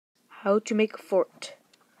How to make a fort.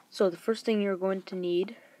 So the first thing you're going to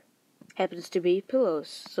need happens to be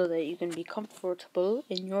pillows, so that you can be comfortable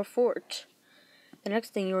in your fort. The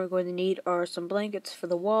next thing you're going to need are some blankets for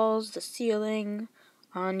the walls, the ceiling,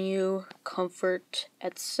 on you, comfort,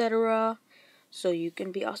 etc., so you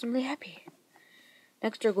can be awesomely happy.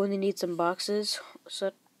 Next you're going to need some boxes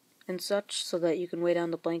and such so that you can weigh down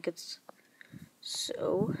the blankets.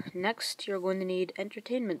 So next you're going to need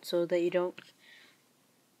entertainment so that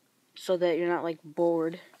you're not like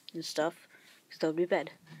bored and stuff, because that would be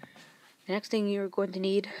bad. The next thing you're going to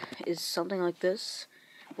need is something like this.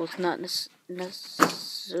 Well, it's not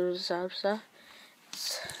necessary.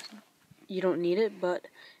 You don't need it, but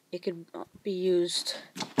it could be used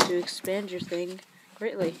to expand your thing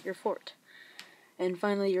greatly, your fort. And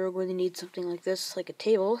finally, you're going to need something like this, like a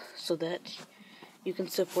table, so that you can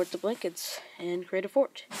support the blankets and create a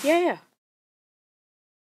fort. Yeah!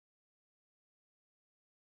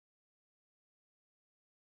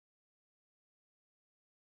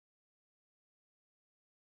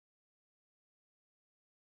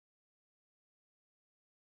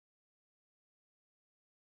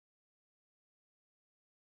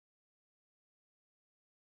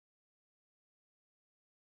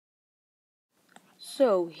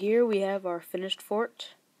 So here we have our finished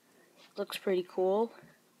fort. Looks pretty cool.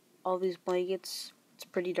 All these blankets, it's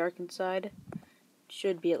pretty dark inside.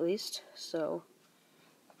 Should be at least. So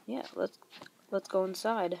yeah, let's go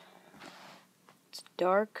inside. It's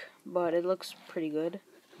dark, but it looks pretty good.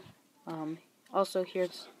 Also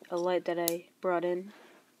here's a light that I brought in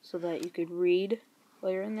so that you could read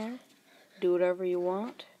while you're in there. Do whatever you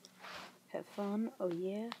want. Have fun. Oh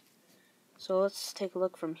yeah. So let's take a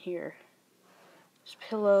look from here. There's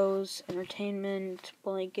pillows, entertainment,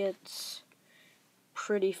 blankets.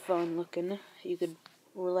 Pretty fun looking. You could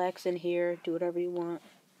relax in here, do whatever you want.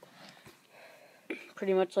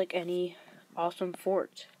 Pretty much like any awesome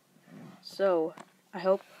fort. So, I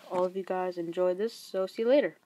hope all of you guys enjoyed this, so see you later.